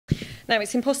Now,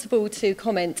 it's impossible to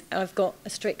comment. I've got a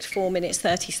strict 4 minutes,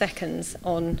 30 seconds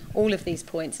on all of these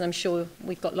points, and I'm sure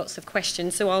we've got lots of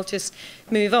questions, so I'll just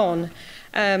move on.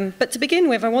 But to begin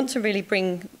with, I want to really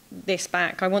bring this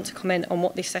back. I want to comment on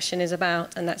what this session is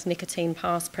about, and that's nicotine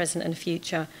past, present and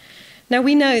future. Now,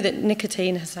 we know that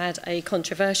nicotine has had a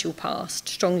controversial past,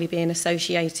 strongly being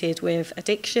associated with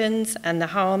addictions and the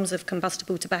harms of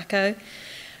combustible tobacco.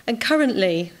 And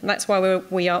currently, and that's why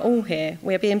we are all here,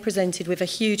 we are being presented with a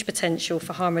huge potential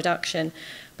for harm reduction.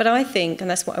 But I think, and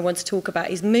that's what I want to talk about,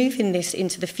 is moving this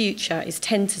into the future is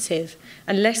tentative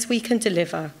unless we can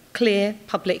deliver clear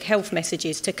public health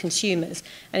messages to consumers.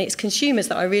 And it's consumers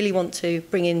that I really want to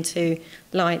bring into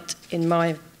light in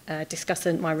my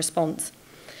discussion, my response.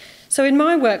 So in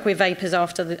my work with vapers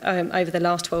over the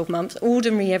last 12 months,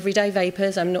 ordinary everyday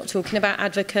vapers, I'm not talking about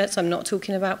advocates, I'm not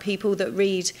talking about people that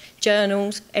read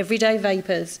journals, everyday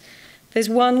vapers, there's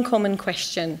one common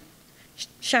question.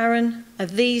 Sharon, are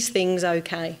these things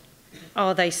okay?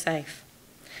 Are they safe?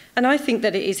 And I think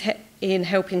that it is in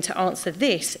helping to answer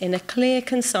this in a clear,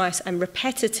 concise and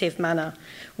repetitive manner,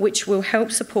 which will help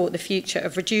support the future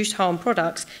of reduced harm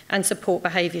products and support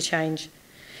behaviour change.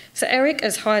 So Eric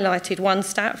has highlighted one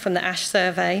stat from the ASH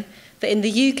survey that in the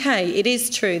UK, it is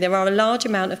true, there are a large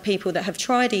amount of people that have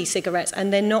tried e-cigarettes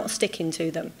and they're not sticking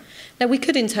to them. Now, we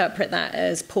could interpret that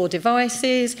as poor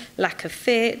devices, lack of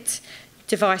fit,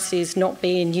 devices not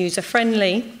being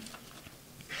user-friendly,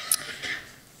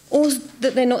 or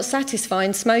that they're not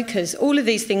satisfying smokers. All of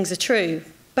these things are true.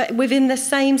 But within the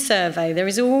same survey, there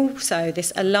is also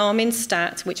this alarming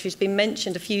stat, which has been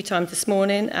mentioned a few times this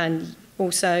morning and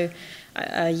also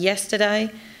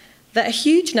yesterday, that a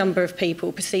huge number of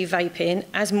people perceive vaping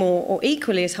as more or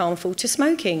equally as harmful to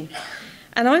smoking.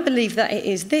 And I believe that it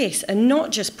is this, and not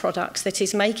just products, that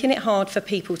is making it hard for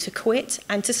people to quit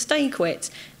and to stay quit.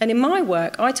 And in my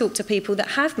work, I talk to people that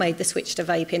have made the switch to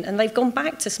vaping and they've gone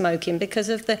back to smoking because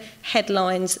of the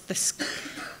headlines,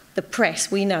 the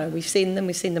press. We know, we've seen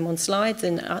them on slides,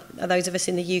 and those of us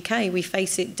in the UK, we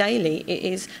face it daily. It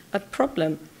is a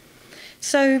problem.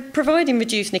 So providing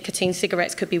reduced nicotine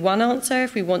cigarettes could be one answer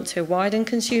if we want to widen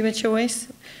consumer choice.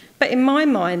 But in my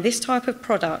mind, this type of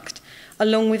product,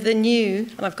 along with the new,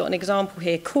 and I've got an example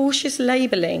here, cautious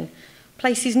labelling,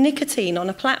 places nicotine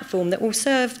on a platform that will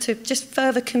serve to just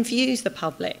further confuse the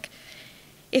public.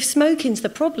 If smoking's the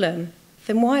problem,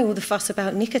 then why all the fuss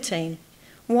about nicotine?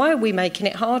 Why are we making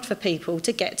it hard for people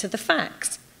to get to the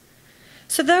facts?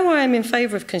 So though I am in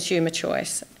favour of consumer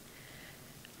choice,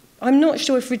 I'm not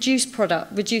sure if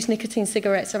reduced nicotine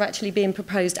cigarettes are actually being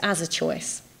proposed as a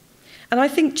choice. And I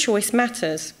think choice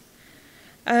matters.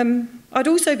 I'd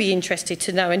also be interested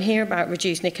to know and hear about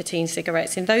reduced nicotine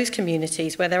cigarettes in those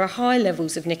communities where there are high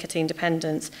levels of nicotine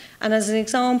dependence. And as an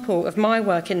example of my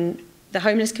work in the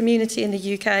homeless community in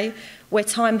the UK, where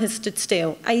time has stood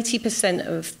still, 80%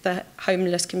 of the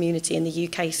homeless community in the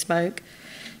UK smoke.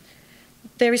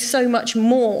 There is so much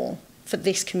more for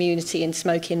this community in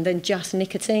smoking than just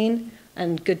nicotine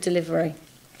and good delivery.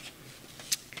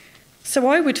 So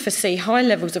I would foresee high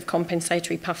levels of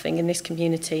compensatory puffing in this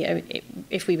community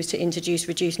if we were to introduce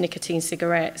reduced nicotine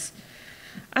cigarettes.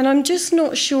 And I'm just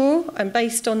not sure, and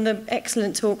based on the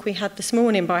excellent talk we had this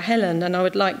morning by Helen, and I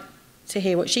would like to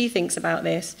hear what she thinks about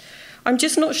this, I'm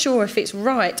just not sure if it's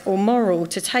right or moral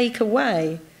to take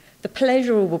away the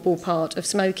pleasurable part of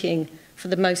smoking for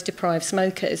the most deprived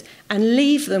smokers and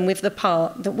leave them with the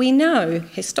part that we know,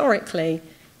 historically,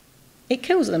 it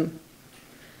kills them.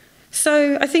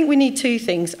 So I think we need two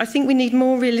things. I think we need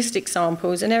more realistic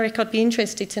samples, and Eric, I'd be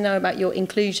interested to know about your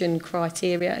inclusion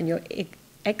criteria and your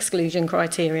exclusion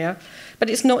criteria.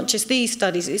 But it's not just these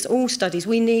studies, it's all studies.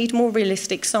 We need more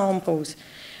realistic samples.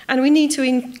 And we need to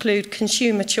include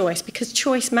consumer choice, because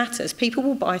choice matters. People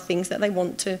will buy things that they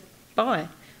want to buy.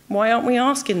 Why aren't we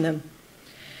asking them?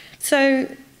 So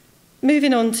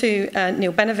moving on to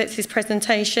Neil Benevitz's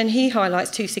presentation, he highlights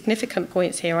two significant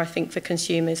points here, I think, for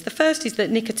consumers. The first is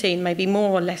that nicotine may be more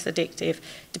or less addictive,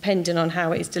 depending on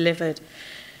how it is delivered.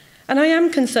 And I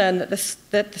am concerned that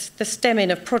the stemming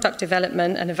of product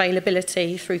development and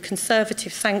availability through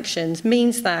conservative sanctions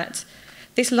means that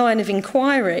this line of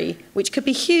inquiry, which could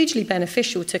be hugely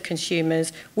beneficial to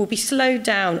consumers, will be slowed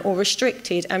down or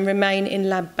restricted and remain in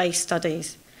lab-based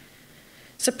studies.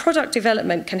 So product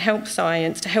development can help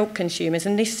science to help consumers,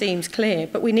 and this seems clear,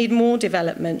 but we need more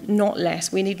development, not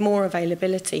less. We need more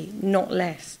availability, not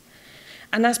less.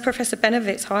 And as Professor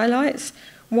Benevitz highlights,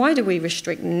 why do we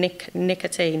restrict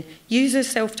nicotine? Users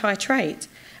self-titrate.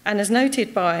 And as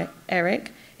noted by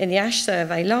Eric, in the ASH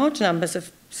survey, large numbers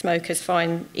of smokers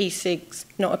find e-cigs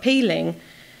not appealing,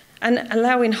 And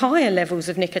allowing higher levels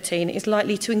of nicotine is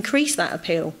likely to increase that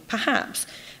appeal, perhaps.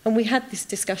 And we had this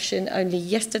discussion only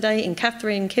yesterday in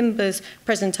Catherine Kimber's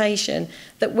presentation,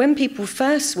 that when people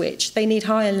first switch, they need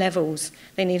higher levels.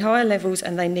 They need higher levels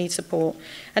and they need support.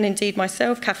 And indeed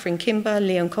myself, Catherine Kimber,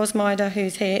 Leon Cosmider,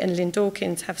 who's here, and Lynn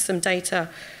Dawkins have some data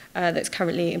that's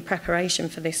currently in preparation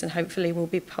for this and hopefully will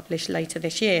be published later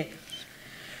this year.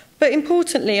 But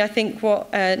importantly, I think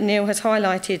what Neil has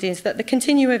highlighted is that the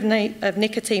continuum of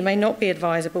nicotine may not be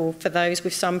advisable for those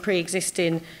with some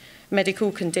pre-existing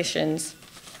medical conditions.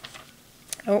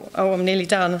 Oh, I'm nearly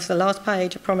done. That's the last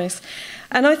page, I promise.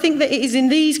 And I think that it is in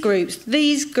these groups,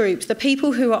 the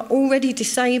people who are already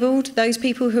disabled, those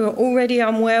people who are already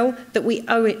unwell, that we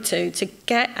owe it to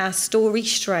get our story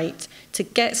straight, to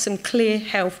get some clear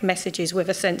health messages with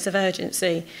a sense of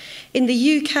urgency. In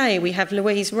the UK, we have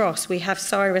Louise Ross, we have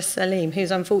Cyrus Salim,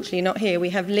 who's unfortunately not here, we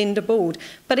have Linda Bald,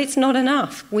 but it's not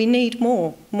enough. We need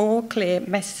more clear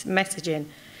messaging.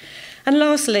 And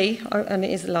lastly, and it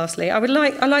is lastly, I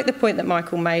like the point that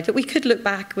Michael made, that we could look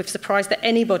back with surprise that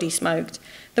anybody smoked,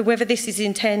 that whether this is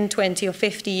in 10, 20 or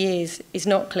 50 years is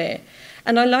not clear.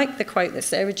 And I like the quote that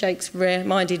Sarah Jakes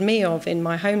reminded me of in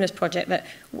my homeless project, that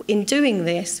in doing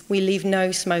this, we leave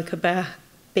no smoker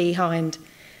behind.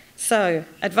 So,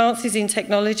 advances in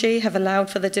technology have allowed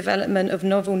for the development of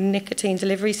novel nicotine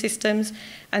delivery systems,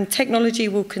 and technology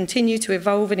will continue to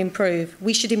evolve and improve.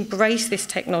 We should embrace this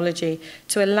technology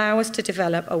to allow us to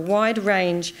develop a wide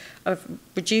range of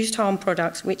reduced harm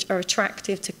products which are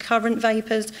attractive to current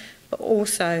vapers, but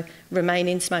also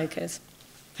remaining smokers.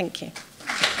 Thank you.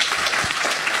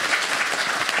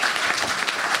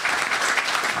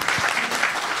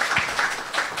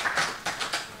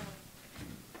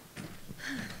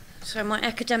 So my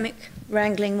academic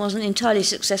wrangling wasn't entirely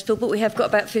successful, but we have got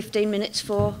about 15 minutes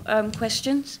for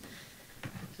questions.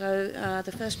 So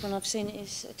the first one I've seen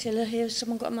is Attila here. Has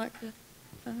someone got a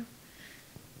microphone?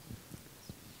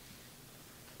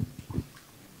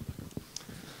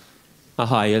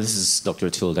 Hi, this is Dr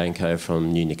Attila Danko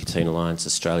from New Nicotine Alliance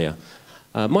Australia.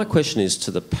 My question is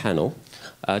to the panel,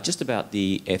 just about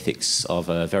the ethics of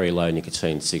a very low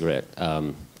nicotine cigarette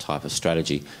type of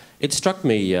strategy. It struck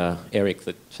me, Eric,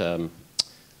 that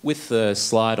with the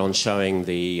slide on showing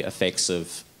the effects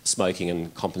of smoking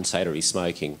and compensatory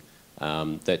smoking,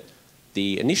 that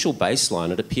the initial baseline,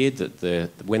 it appeared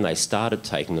that when they started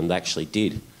taking them, they actually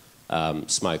did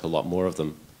smoke a lot more of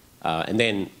them. And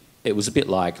then it was a bit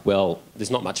like, well, there's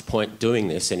not much point doing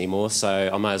this anymore, so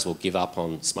I may as well give up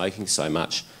on smoking so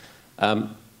much.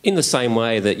 In the same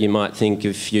way that you might think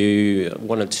if you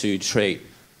wanted to treat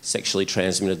sexually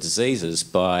transmitted diseases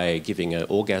by giving an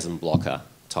orgasm blocker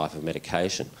type of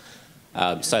medication,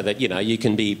 so that, you know, you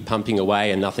can be pumping away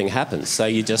and nothing happens, so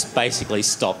you just basically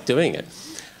stop doing it.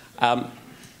 And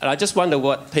I just wonder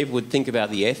what people would think about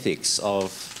the ethics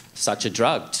of such a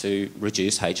drug to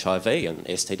reduce HIV and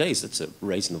STDs. It's a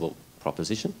reasonable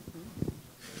proposition.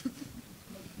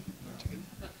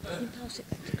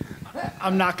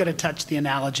 I'm not going to touch the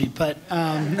analogy, but is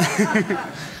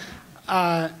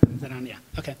that on? Yeah.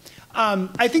 Okay.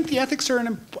 I think the ethics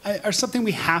are something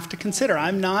we have to consider.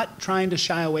 I'm not trying to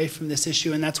shy away from this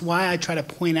issue, and that's why I try to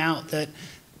point out that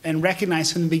and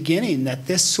recognize from the beginning that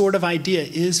this sort of idea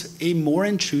is a more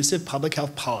intrusive public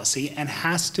health policy and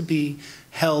has to be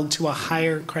held to a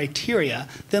higher criteria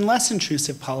than less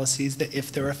intrusive policies that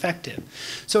if they're effective.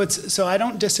 So I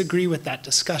don't disagree with that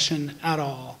discussion at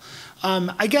all.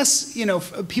 I guess, you know,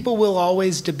 people will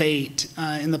always debate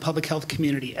in the public health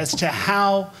community as to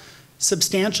how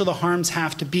substantial the harms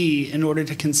have to be in order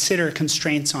to consider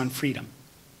constraints on freedom,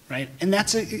 right? And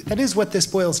that is what this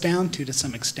boils down to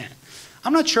some extent.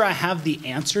 I'm not sure I have the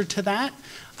answer to that.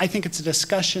 I think it's a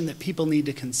discussion that people need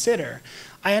to consider.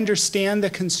 I understand the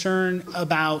concern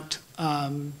about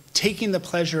taking the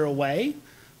pleasure away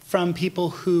from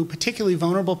people who, particularly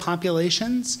vulnerable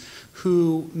populations,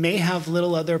 who may have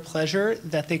little other pleasure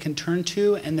that they can turn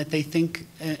to and that they think,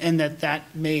 and that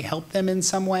may help them in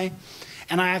some way.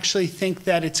 And I actually think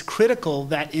that it's critical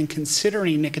that in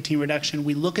considering nicotine reduction,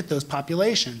 we look at those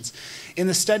populations. In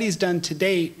the studies done to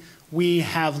date, we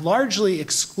have largely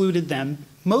excluded them,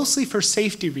 mostly for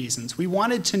safety reasons. We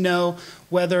wanted to know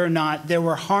whether or not there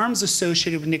were harms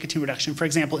associated with nicotine reduction, for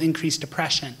example, increased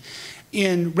depression,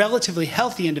 in relatively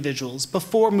healthy individuals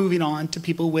before moving on to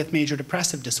people with major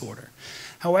depressive disorder.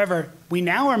 However, we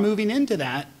now are moving into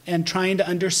that and trying to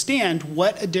understand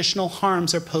what additional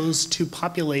harms are posed to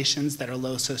populations that are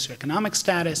low socioeconomic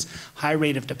status, high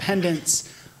rate of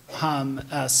dependence,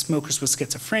 smokers with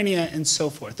schizophrenia, and so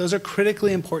forth. Those are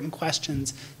critically important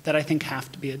questions that I think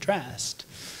have to be addressed.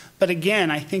 But again,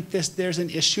 I think there's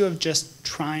an issue of just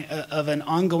of an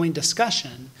ongoing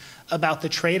discussion about the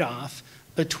trade-off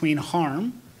between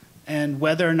harm and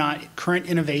whether or not current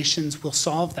innovations will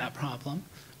solve that problem,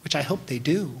 which I hope they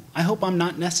do. I hope I'm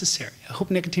not necessary. I hope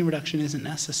nicotine reduction isn't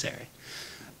necessary.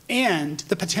 And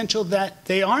the potential that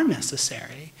they are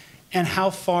necessary, and how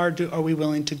far are we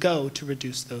willing to go to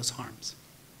reduce those harms.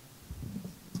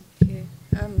 Thank you.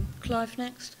 Clive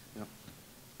next.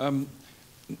 Yeah.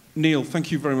 Neil,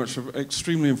 thank you very much for an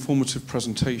extremely informative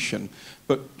presentation.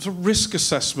 But sort of risk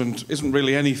assessment isn't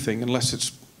really anything unless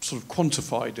it's sort of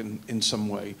quantified in some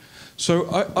way. So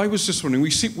I was just wondering, we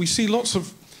see lots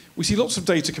of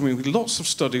data coming with lots of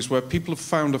studies where people have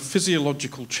found a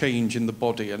physiological change in the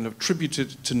body and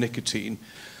attributed it to nicotine.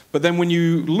 But then when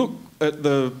you look at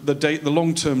the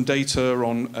long-term data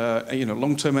on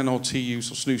long-term NRT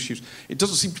use or snus use, it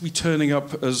doesn't seem to be turning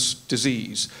up as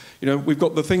disease. We've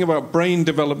got the thing about brain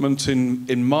development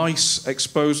in mice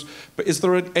exposed, but is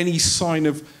there any sign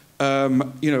of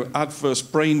adverse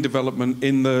brain development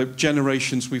in the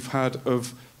generations we've had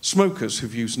of smokers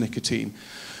who've used nicotine?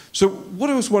 So what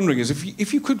I was wondering is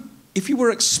if you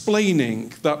were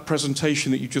explaining that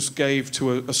presentation that you just gave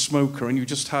to a smoker and you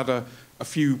just had a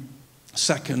few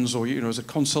seconds or as a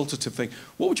consultative thing,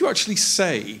 what would you actually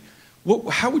say?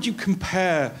 How would you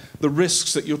compare the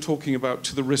risks that you're talking about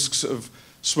to the risks of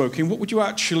smoking? What would you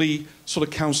actually sort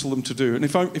of counsel them to do? And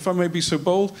if I may be so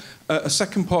bold, a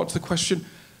second part to the question,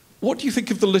 what do you think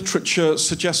of the literature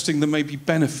suggesting there may be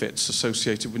benefits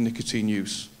associated with nicotine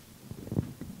use?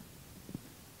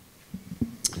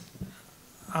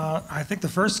 I think the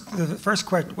first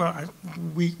question, well,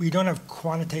 we don't have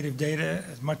quantitative data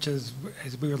as much as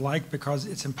we would like because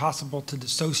it's impossible to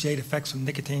dissociate effects of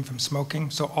nicotine from smoking.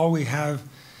 So all we have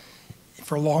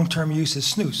for long-term use is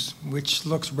snus, which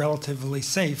looks relatively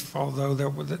safe, although there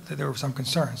were some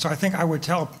concerns. So I think I would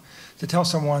tell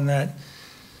someone that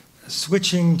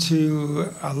switching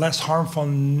to a less harmful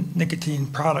nicotine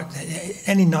product,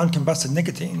 any non-combusted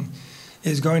nicotine,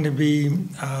 is going to be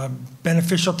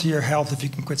beneficial to your health if you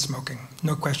can quit smoking.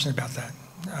 No question about that.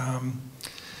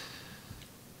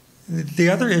 The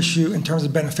other issue in terms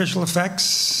of beneficial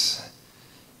effects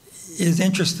is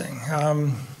interesting.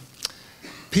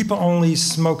 People only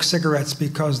smoke cigarettes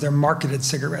because they're marketed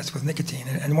cigarettes with nicotine.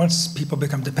 And once people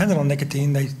become dependent on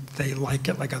nicotine, they like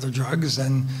it like other drugs,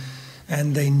 and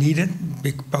they need it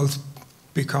both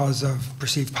because of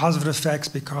perceived positive effects,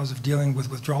 because of dealing with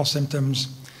withdrawal symptoms.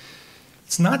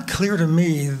 It's not clear to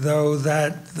me, though,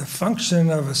 that the function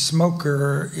of a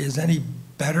smoker is any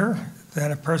better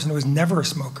than a person who is never a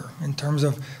smoker in terms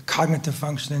of cognitive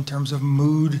function, in terms of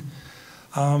mood.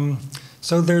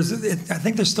 So I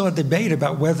think there's still a debate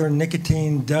about whether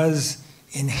nicotine does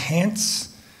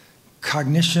enhance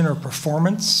cognition or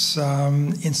performance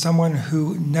in someone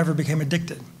who never became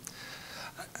addicted.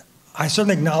 I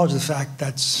certainly acknowledge the fact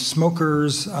that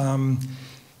smokers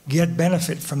get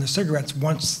benefit from the cigarettes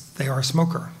once they are a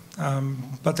smoker.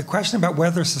 But the question about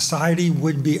whether society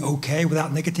would be okay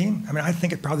without nicotine, I mean, I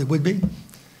think it probably would be.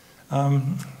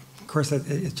 Of course,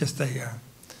 it's just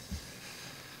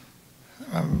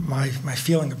my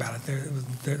feeling about it.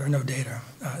 There are no data.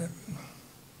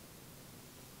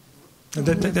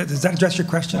 Does that address your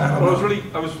question? I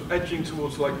was edging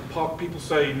towards people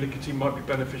say nicotine might be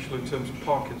beneficial in terms of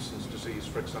Parkinson's disease,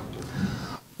 for example.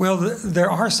 Well,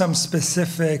 there are some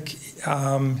specific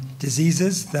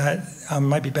diseases that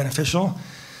might be beneficial.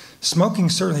 Smoking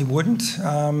certainly wouldn't.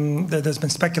 There's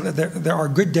been there are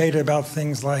good data about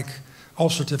things like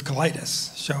ulcerative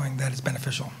colitis showing that it's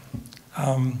beneficial.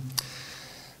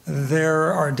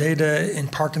 There are data in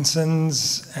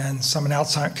Parkinson's and some in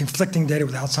conflicting data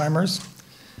with Alzheimer's,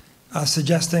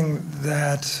 suggesting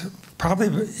that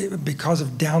probably because of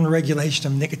downregulation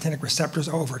of nicotinic receptors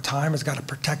over time, it's got a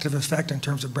protective effect in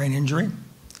terms of brain injury.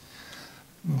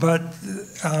 But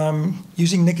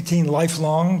using nicotine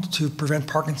lifelong to prevent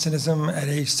Parkinsonism at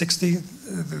age 60,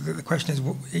 the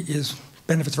question is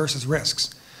benefits versus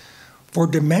risks. For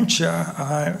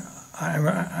dementia,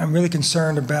 I'm really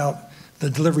concerned about the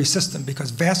delivery system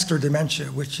because vascular dementia,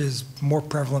 which is more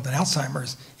prevalent than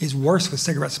Alzheimer's, is worse with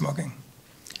cigarette smoking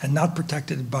and not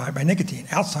protected by nicotine.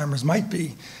 Alzheimer's might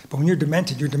be, but when you're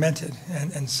demented, you're demented.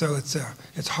 And so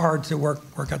it's hard to work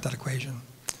out that equation.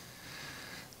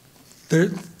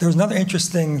 There's another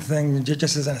interesting thing,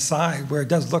 just as an aside, where it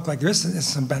does look like there is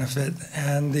some benefit,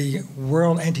 and the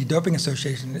World Anti-Doping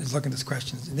Association is looking at this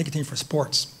question, nicotine for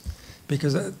sports,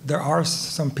 because there are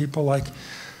some people like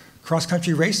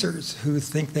cross-country racers who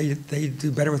think they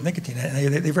do better with nicotine,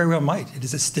 and they very well might. It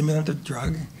is a stimulant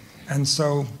drug, and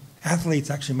so athletes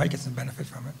actually might get some benefit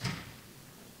from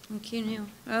it. Thank you,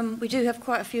 Neil. We do have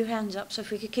quite a few hands up, so if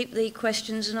we could keep the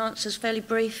questions and answers fairly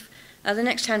brief. The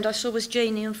next hand I saw was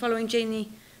Jeannie, and following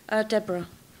Jeannie, Deborah.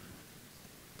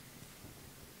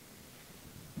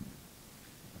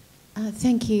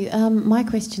 Thank you. My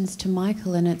question's to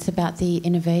Michael, and it's about the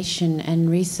innovation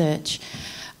and research.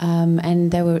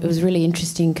 And it was really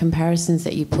interesting comparisons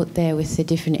that you put there with the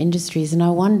different industries. And I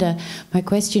wonder, my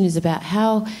question is about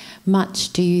how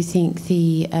much do you think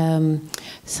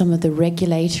some of the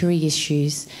regulatory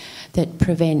issues that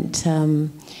prevent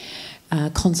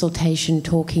consultation,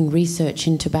 talking, research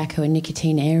in tobacco and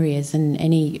nicotine areas, and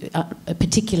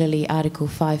particularly Article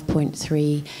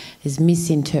 5.3 is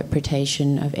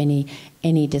misinterpretation of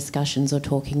any discussions or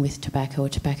talking with tobacco or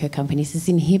tobacco companies is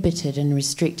inhibited and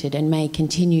restricted, and may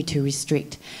continue to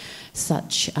restrict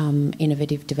such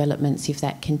innovative developments if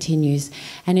that continues.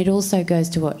 And it also goes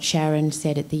to what Sharon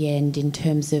said at the end in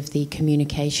terms of the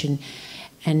communication.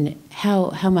 And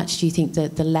how much do you think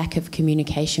that the lack of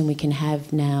communication we can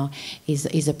have now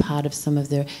is a part of some of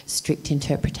the strict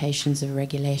interpretations of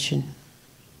regulation?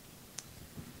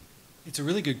 It's a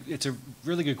really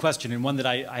good question, and one that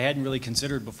I hadn't really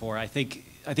considered before. I think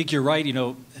you're right. You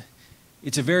know,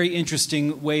 it's a very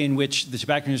interesting way in which the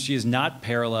tobacco industry is not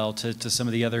parallel to some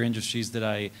of the other industries that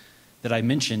I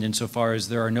mentioned, insofar as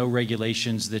there are no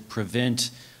regulations that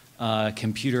prevent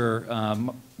computer,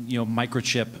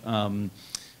 microchip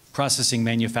processing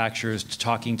manufacturers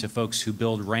talking to folks who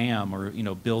build RAM or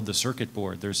build the circuit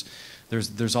board.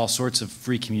 There's all sorts of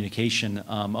free communication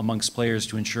amongst players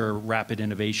to ensure rapid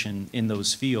innovation in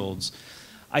those fields.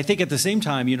 I think at the same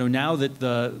time, now that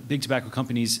the big tobacco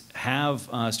companies have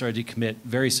started to commit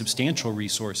very substantial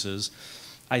resources,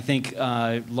 I think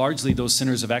largely those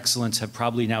centers of excellence have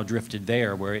probably now drifted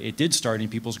there, where it did start in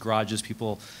people's garages.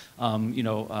 People,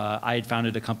 I had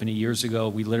founded a company years ago.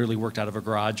 We literally worked out of a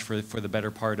garage for the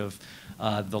better part of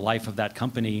the life of that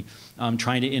company,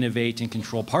 trying to innovate and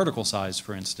control particle size,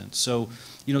 for instance. So,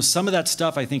 some of that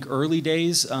stuff, I think early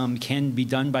days can be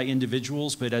done by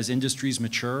individuals, but as industries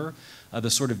mature,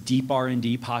 the sort of deep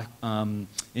R&D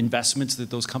investments that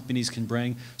those companies can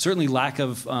bring, certainly lack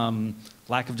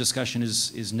of discussion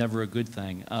is never a good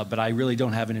thing. But I really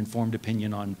don't have an informed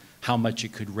opinion on how much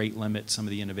it could rate limit some of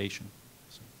the innovation.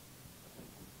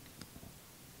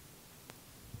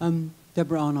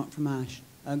 Deborah Arnott from ASH.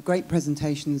 Great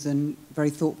presentations and very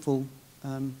thoughtful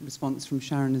response from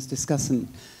Sharon as discussant.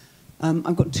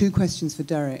 I've got two questions for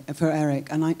Eric.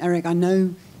 And Eric, I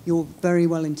know you're very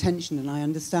well intentioned and I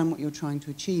understand what you're trying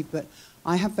to achieve, but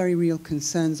I have very real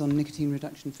concerns on nicotine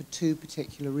reduction for two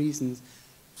particular reasons.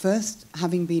 First,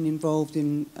 having been involved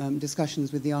in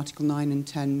discussions with the Article 9 and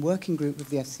 10 working group of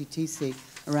the FCTC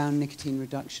around nicotine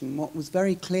reduction, what was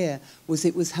very clear was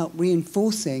it was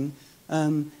reinforcing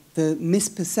the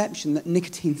misperception that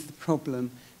nicotine's the problem,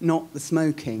 not the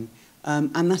smoking.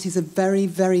 And that is a very,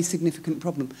 very significant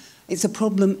problem. It's a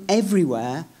problem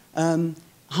everywhere,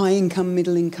 high-income,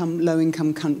 middle-income,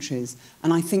 low-income countries.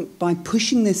 And I think by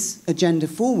pushing this agenda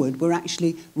forward, we're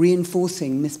actually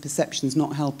reinforcing misperceptions,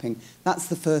 not helping. That's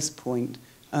the first point,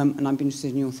 and I'd be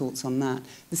interested in your thoughts on that.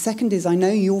 The second is, I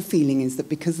know your feeling is that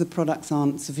because the products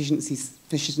aren't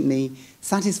sufficiently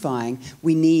satisfying,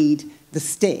 we need the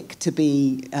stick to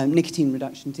be nicotine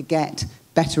reduction to get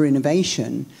better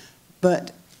innovation.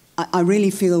 But I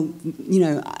really feel,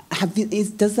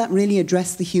 does that really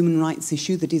address the human rights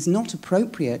issue that is not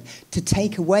appropriate to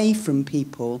take away from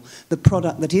people the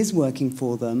product that is working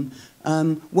for them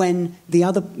when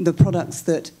the products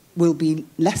that will be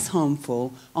less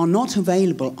harmful are not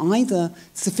available either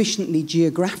sufficiently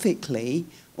geographically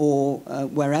or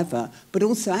wherever, but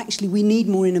also actually we need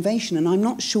more innovation, and I'm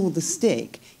not sure the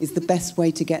stick is the best way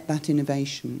to get that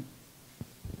innovation.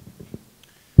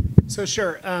 So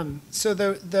sure. So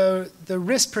the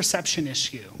risk perception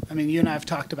issue. I mean, you and I have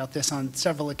talked about this on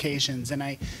several occasions, and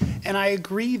I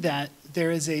agree that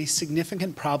there is a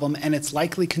significant problem, and it's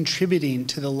likely contributing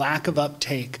to the lack of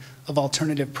uptake of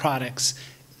alternative products.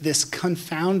 This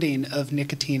confounding of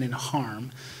nicotine and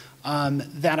harm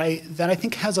that I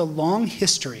think has a long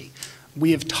history.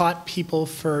 We have taught people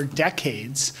for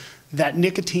decades that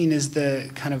nicotine is the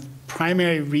kind of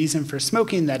primary reason for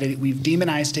smoking, that we've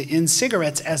demonized it in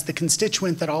cigarettes as the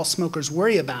constituent that all smokers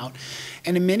worry about.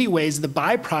 And in many ways, the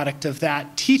byproduct of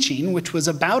that teaching, which was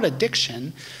about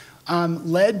addiction,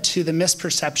 led to the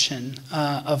misperception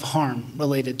of harm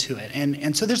related to it.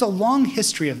 And so there's a long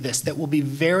history of this that will be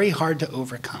very hard to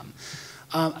overcome.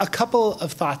 A couple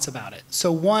of thoughts about it.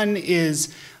 So one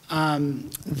is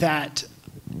that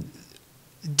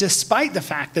despite the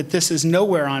fact that this is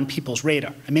nowhere on people's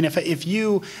radar. I mean, if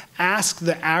you ask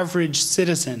the average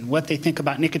citizen what they think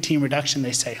about nicotine reduction,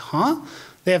 they say, huh?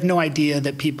 They have no idea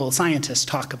that scientists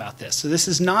talk about this. So this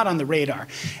is not on the radar.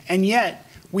 And yet,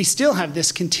 we still have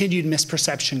this continued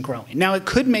misperception growing. Now, it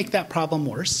could make that problem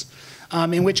worse,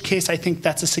 in which case I think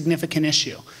that's a significant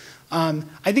issue.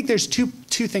 I think there's two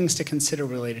things to consider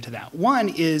related to that. One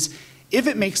is, if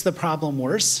it makes the problem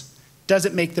worse, does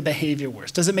it make the behavior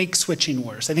worse? Does it make switching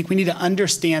worse? I think we need to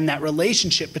understand that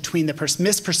relationship between the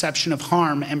misperception of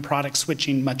harm and product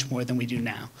switching much more than we do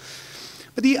now.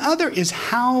 But the other is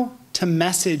how to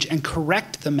message and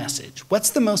correct the message. What's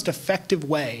the most effective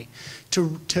way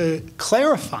to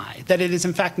clarify that it is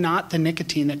in fact not the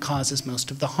nicotine that causes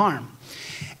most of the harm?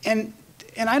 And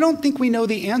I don't think we know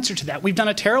the answer to that. We've done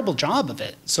a terrible job of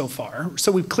it so far,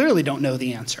 so we clearly don't know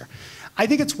the answer. I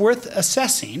think it's worth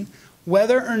assessing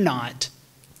whether or not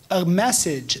a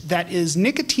message that is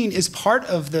nicotine is part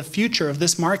of the future of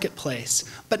this marketplace,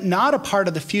 but not a part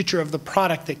of the future of the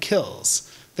product that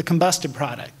kills, the combusted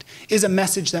product, is a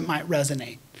message that might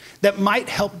resonate, that might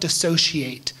help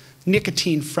dissociate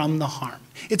nicotine from the harm.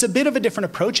 It's a bit of a different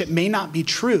approach. It may not be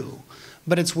true,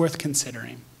 but it's worth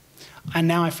considering. And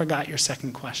now I forgot your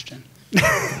second question.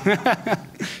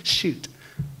 Shoot.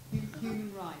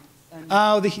 Human rights.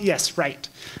 Oh, yes, right.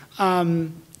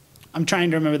 I'm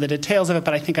trying to remember the details of it,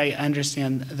 but I think I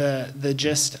understand the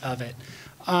gist of it.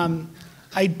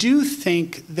 I do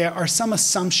think there are some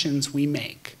assumptions we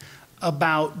make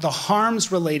about the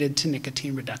harms related to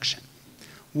nicotine reduction.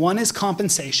 One is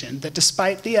compensation, that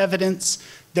despite the evidence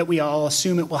that we all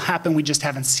assume it will happen, we just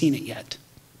haven't seen it yet.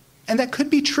 And that could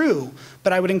be true,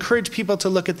 but I would encourage people to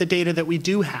look at the data that we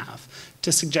do have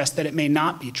to suggest that it may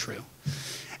not be true.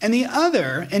 And the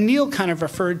other, and Neil kind of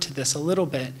referred to this a little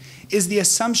bit, is the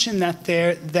assumption that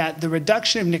the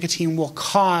reduction of nicotine will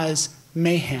cause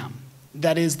mayhem.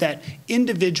 That is, that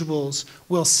individuals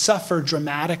will suffer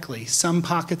dramatically. Some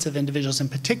pockets of individuals in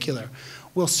particular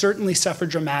will certainly suffer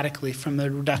dramatically from the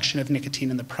reduction of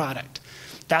nicotine in the product.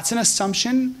 That's an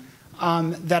assumption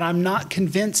that I'm not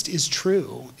convinced is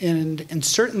true, and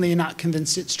certainly not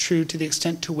convinced it's true to the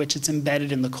extent to which it's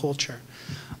embedded in the culture.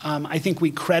 I think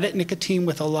we credit nicotine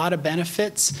with a lot of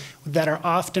benefits that are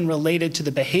often related to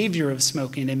the behavior of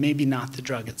smoking and maybe not the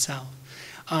drug itself.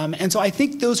 And so I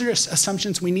think those are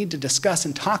assumptions we need to discuss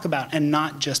and talk about and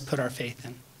not just put our faith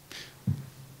in.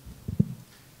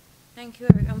 Thank you,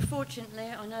 Eric. Unfortunately,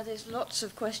 I know there's lots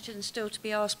of questions still to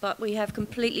be asked, but we have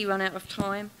completely run out of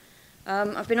time.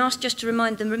 I've been asked just to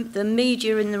remind the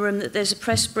media in the room that there's a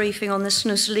press briefing on the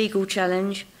snus legal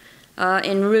challenge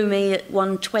in room E at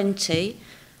 1:20.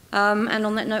 And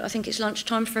on that note, I think it's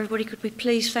lunchtime for everybody. Could we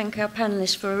please thank our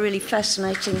panellists for a really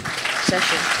fascinating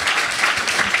session?